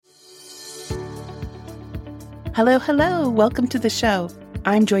Hello, hello. Welcome to the show.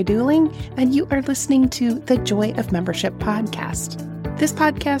 I'm Joy Duling, and you are listening to the Joy of Membership podcast. This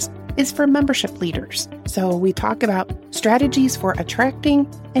podcast is for membership leaders. So we talk about strategies for attracting,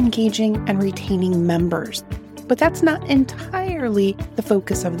 engaging, and retaining members. But that's not entirely the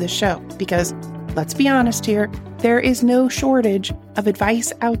focus of the show because, let's be honest here, there is no shortage of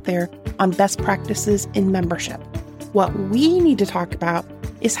advice out there on best practices in membership. What we need to talk about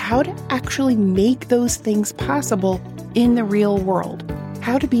is how to actually make those things possible in the real world.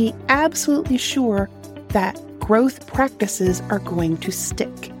 How to be absolutely sure that growth practices are going to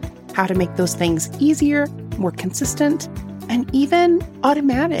stick. How to make those things easier, more consistent, and even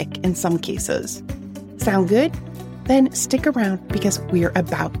automatic in some cases. Sound good? Then stick around because we're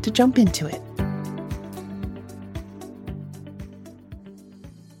about to jump into it.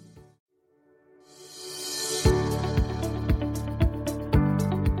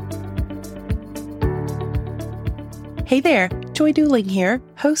 Hey there, Joy Duling here,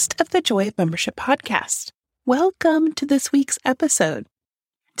 host of the Joy of Membership podcast. Welcome to this week's episode.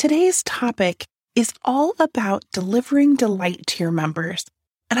 Today's topic is all about delivering delight to your members,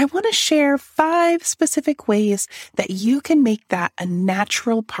 and I want to share 5 specific ways that you can make that a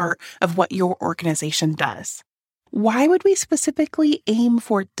natural part of what your organization does. Why would we specifically aim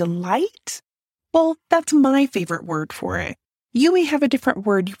for delight? Well, that's my favorite word for it. You may have a different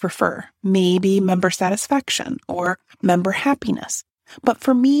word you prefer, maybe member satisfaction or member happiness. But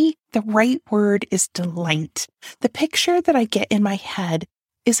for me, the right word is delight. The picture that I get in my head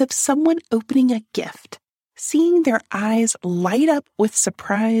is of someone opening a gift, seeing their eyes light up with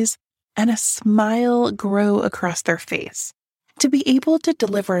surprise and a smile grow across their face. To be able to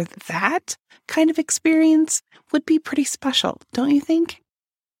deliver that kind of experience would be pretty special, don't you think?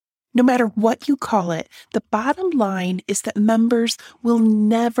 No matter what you call it, the bottom line is that members will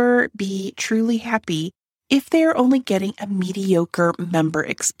never be truly happy if they are only getting a mediocre member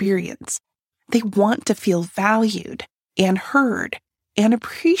experience. They want to feel valued and heard and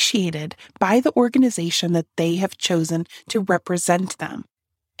appreciated by the organization that they have chosen to represent them.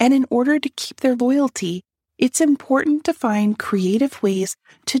 And in order to keep their loyalty, it's important to find creative ways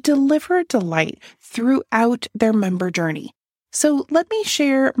to deliver delight throughout their member journey. So let me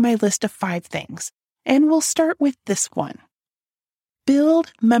share my list of 5 things, and we'll start with this one.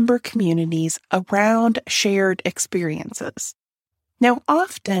 Build member communities around shared experiences. Now,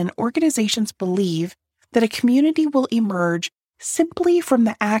 often organizations believe that a community will emerge simply from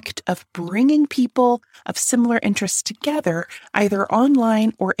the act of bringing people of similar interests together, either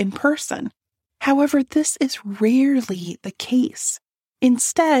online or in person. However, this is rarely the case.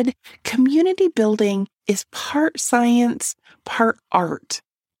 Instead, community building is part science, part art.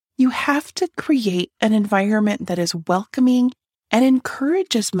 You have to create an environment that is welcoming and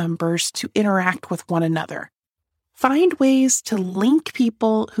encourages members to interact with one another. Find ways to link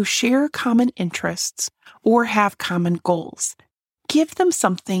people who share common interests or have common goals. Give them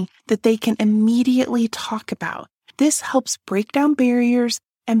something that they can immediately talk about. This helps break down barriers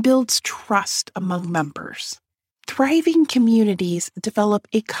and builds trust among members. Thriving communities develop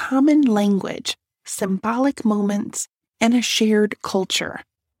a common language, symbolic moments, and a shared culture.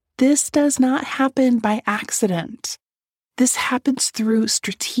 This does not happen by accident. This happens through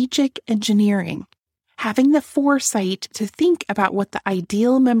strategic engineering, having the foresight to think about what the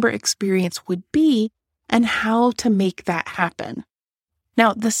ideal member experience would be and how to make that happen.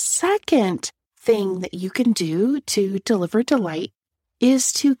 Now, the second thing that you can do to deliver delight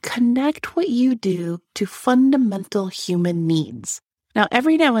is to connect what you do to fundamental human needs. Now,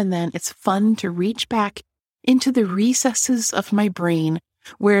 every now and then, it's fun to reach back into the recesses of my brain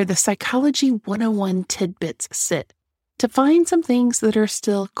where the Psychology 101 tidbits sit to find some things that are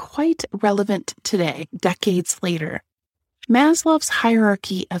still quite relevant today, decades later. Maslow's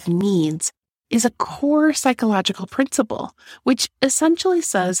hierarchy of needs is a core psychological principle, which essentially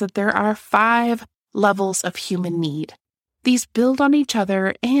says that there are 5 levels of human need. These build on each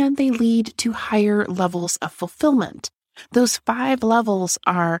other and they lead to higher levels of fulfillment. Those 5 levels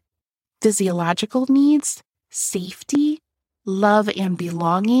are physiological needs, safety, love and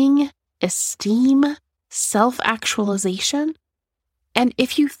belonging, esteem, self-actualization. And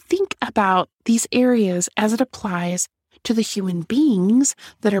if you think about these areas as it applies to the human beings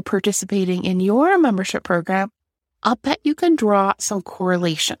that are participating in your membership program, I'll bet you can draw some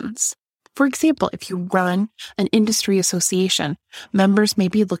correlations. For example, if you run an industry association, members may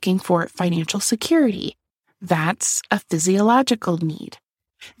be looking for financial security. That's a physiological need.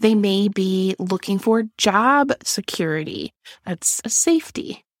 They may be looking for job security. That's a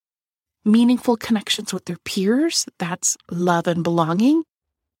safety. Meaningful connections with their peers. That's love and belonging.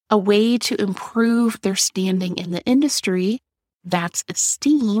 a way to improve their standing in the industry, that's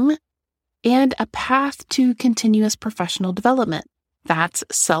esteem, and a path to continuous professional development, that's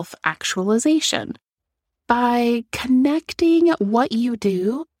self-actualization. By connecting what you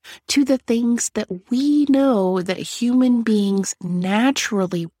do to the things that we know that human beings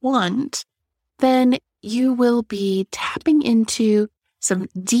naturally want, then you will be tapping into some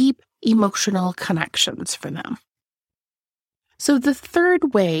deep emotional connections for them. So the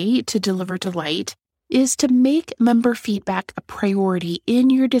third way to deliver delight is to make member feedback a priority in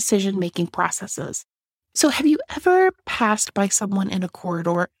your decision-making processes. So have you ever passed by someone in a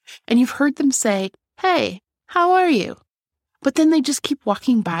corridor and you've heard them say, "Hey, how are you?" But then they just keep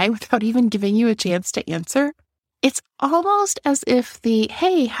walking by without even giving you a chance to answer? It's almost as if the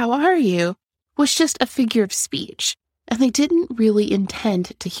 "Hey, how are you?" was just a figure of speech, and they didn't really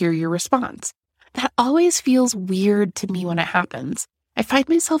intend to hear your response. That always feels weird to me when it happens. I find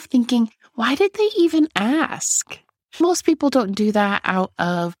myself thinking, why did they even ask? Most people don't do that out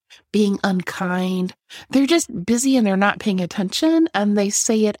of being unkind. They're just busy and they're not paying attention, and they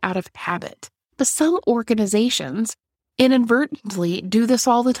say it out of habit. But some organizations inadvertently do this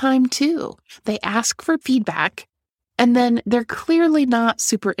all the time too. They ask for feedback, and then they're clearly not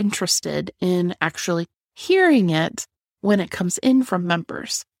super interested in actually hearing it when it comes in from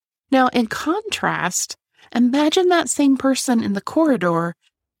members. Now, in contrast, imagine that same person in the corridor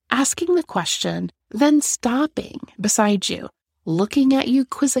asking the question, then stopping beside you, looking at you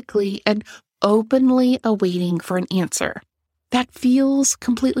quizzically and openly awaiting for an answer. That feels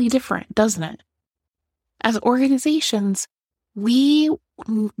completely different, doesn't it? As organizations, we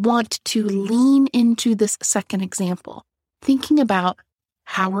want to lean into this second example, thinking about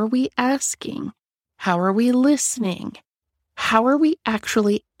how are we asking? How are we listening? How are we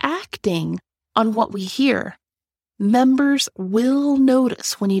actually acting on what we hear? Members will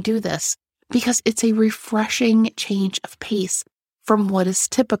notice when you do this because it's a refreshing change of pace from what is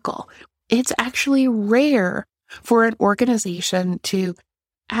typical. It's actually rare for an organization to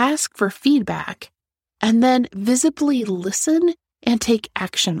ask for feedback and then visibly listen and take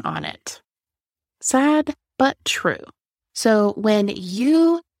action on it. Sad, but true. So when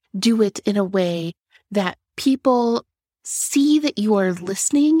you do it in a way that people see that you are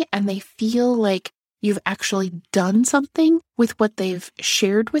listening and they feel like you've actually done something with what they've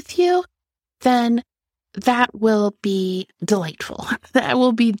shared with you, then that will be delightful. That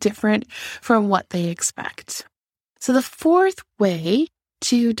will be different from what they expect. So the fourth way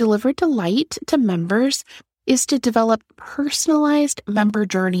to deliver delight to members is to develop personalized member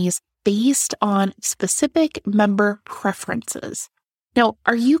journeys based on specific member preferences. Now,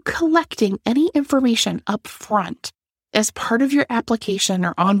 are you collecting any information up front as part of your application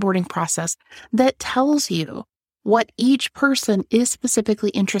or onboarding process that tells you what each person is specifically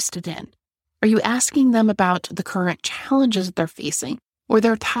interested in? Are you asking them about the current challenges that they're facing or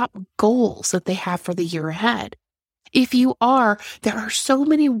their top goals that they have for the year ahead? If you are, there are so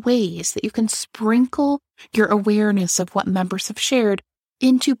many ways that you can sprinkle your awareness of what members have shared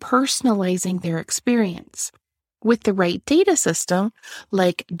into personalizing their experience. With the right data system,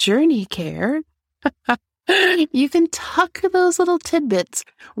 like JourneyCare, you can tuck those little tidbits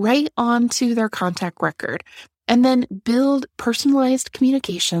right onto their contact record and then build personalized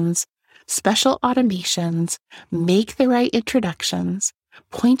communications, special automations, make the right introductions,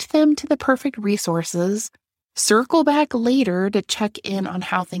 point them to the perfect resources, circle back later to check in on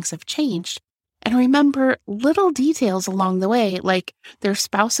how things have changed, and remember little details along the way, like their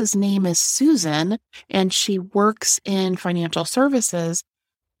spouse's name is Susan and she works in financial services,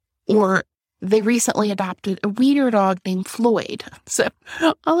 or they recently adopted a wiener dog named Floyd. So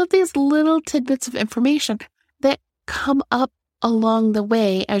all of these little tidbits of information that come up along the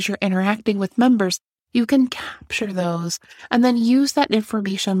way as you're interacting with members, you can capture those and then use that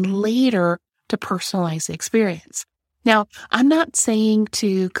information later to personalize the experience. Now, I'm not saying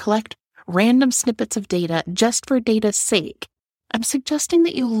to collect random snippets of data just for data's sake. I'm suggesting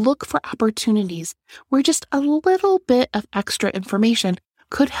that you look for opportunities where just a little bit of extra information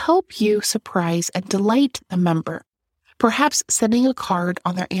could help you surprise and delight the member. Perhaps sending a card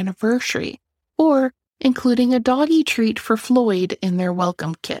on their anniversary or including a doggy treat for Floyd in their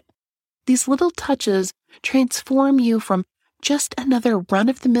welcome kit. These little touches transform you from just another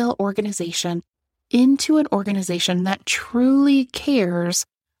run-of-the-mill organization into an organization that truly cares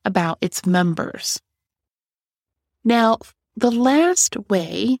about its members. Now, the last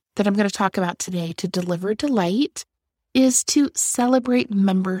way that I'm going to talk about today to deliver delight is to celebrate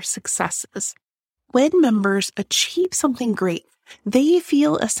member successes. When members achieve something great, they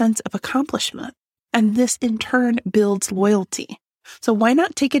feel a sense of accomplishment, and this in turn builds loyalty. So why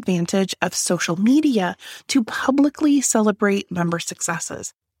not take advantage of social media to publicly celebrate member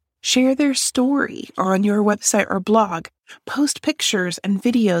successes? Share their story on your website or blog. Post pictures and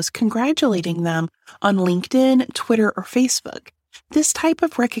videos congratulating them on LinkedIn, Twitter, or Facebook. This type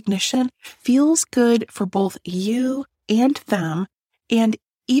of recognition feels good for both you and them, and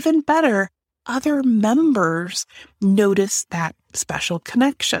even better, other members notice that special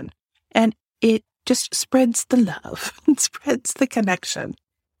connection, and it just spreads the love and spreads the connection.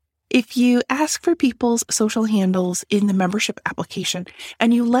 If you ask for people's social handles in the membership application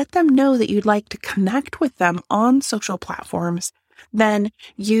and you let them know that you'd like to connect with them on social platforms, then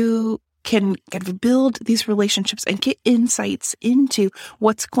you can kind of build these relationships and get insights into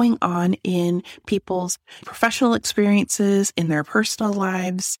what's going on in people's professional experiences, in their personal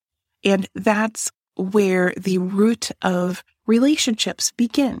lives. And that's where the root of relationships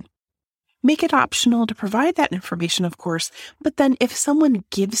begin. Make it optional to provide that information, of course, but then if someone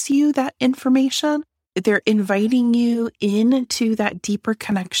gives you that information, they're inviting you into that deeper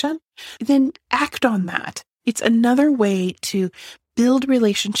connection, then act on that. It's another way to build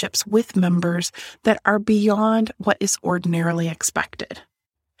relationships with members that are beyond what is ordinarily expected.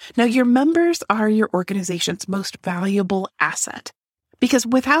 Now, your members are your organization's most valuable asset, because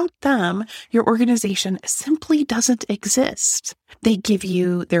without them, your organization simply doesn't exist. They give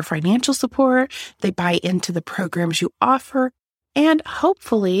you their financial support, they buy into the programs you offer, and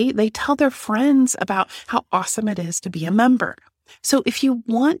hopefully they tell their friends about how awesome it is to be a member. So if you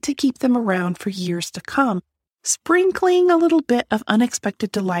want to keep them around for years to come, sprinkling a little bit of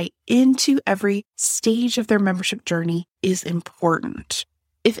unexpected delight into every stage of their membership journey is important.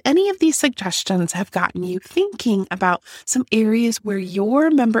 If any of these suggestions have gotten you thinking about some areas where your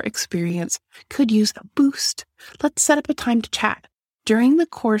member experience could use a boost, let's set up a time to chat. During the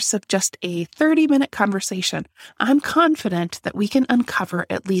course of just a 30-minute conversation, I'm confident that we can uncover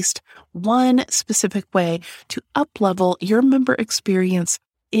at least one specific way to up-level your member experience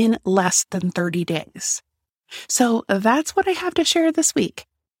in less than 30 days. So that's what I have to share this week.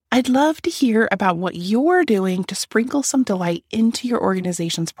 I'd love to hear about what you're doing to sprinkle some delight into your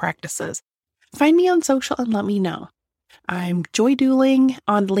organization's practices. Find me on social and let me know. I'm Joy Duling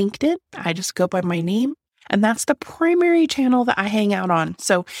on LinkedIn. I just go by my name, and that's the primary channel that I hang out on.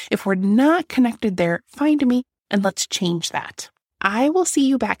 So if we're not connected there, find me and let's change that. I will see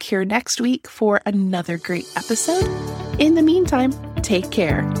you back here next week for another great episode. In the meantime, take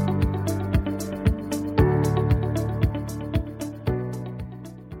care.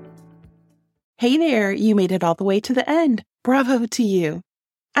 Hey there, you made it all the way to the end. Bravo to you.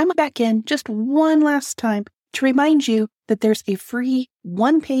 I'm back in just one last time to remind you that there's a free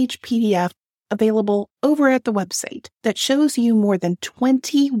one-page PDF available over at the website that shows you more than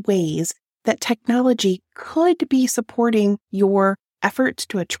 20 ways that technology could be supporting your efforts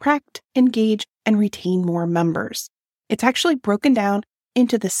to attract, engage, and retain more members. It's actually broken down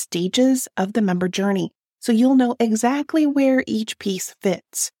into the stages of the member journey, so you'll know exactly where each piece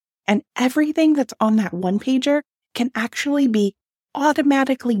fits. And everything that's on that one-pager can actually be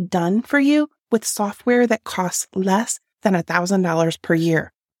automatically done for you with software that costs less than $1,000 per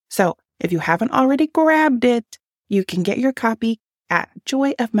year. So if you haven't already grabbed it, you can get your copy at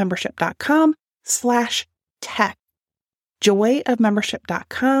joyofmembership.com/tech.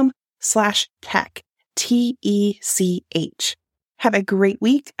 joyofmembership.com/tech. TECH. Have a great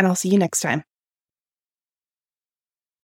week, and I'll see you next time.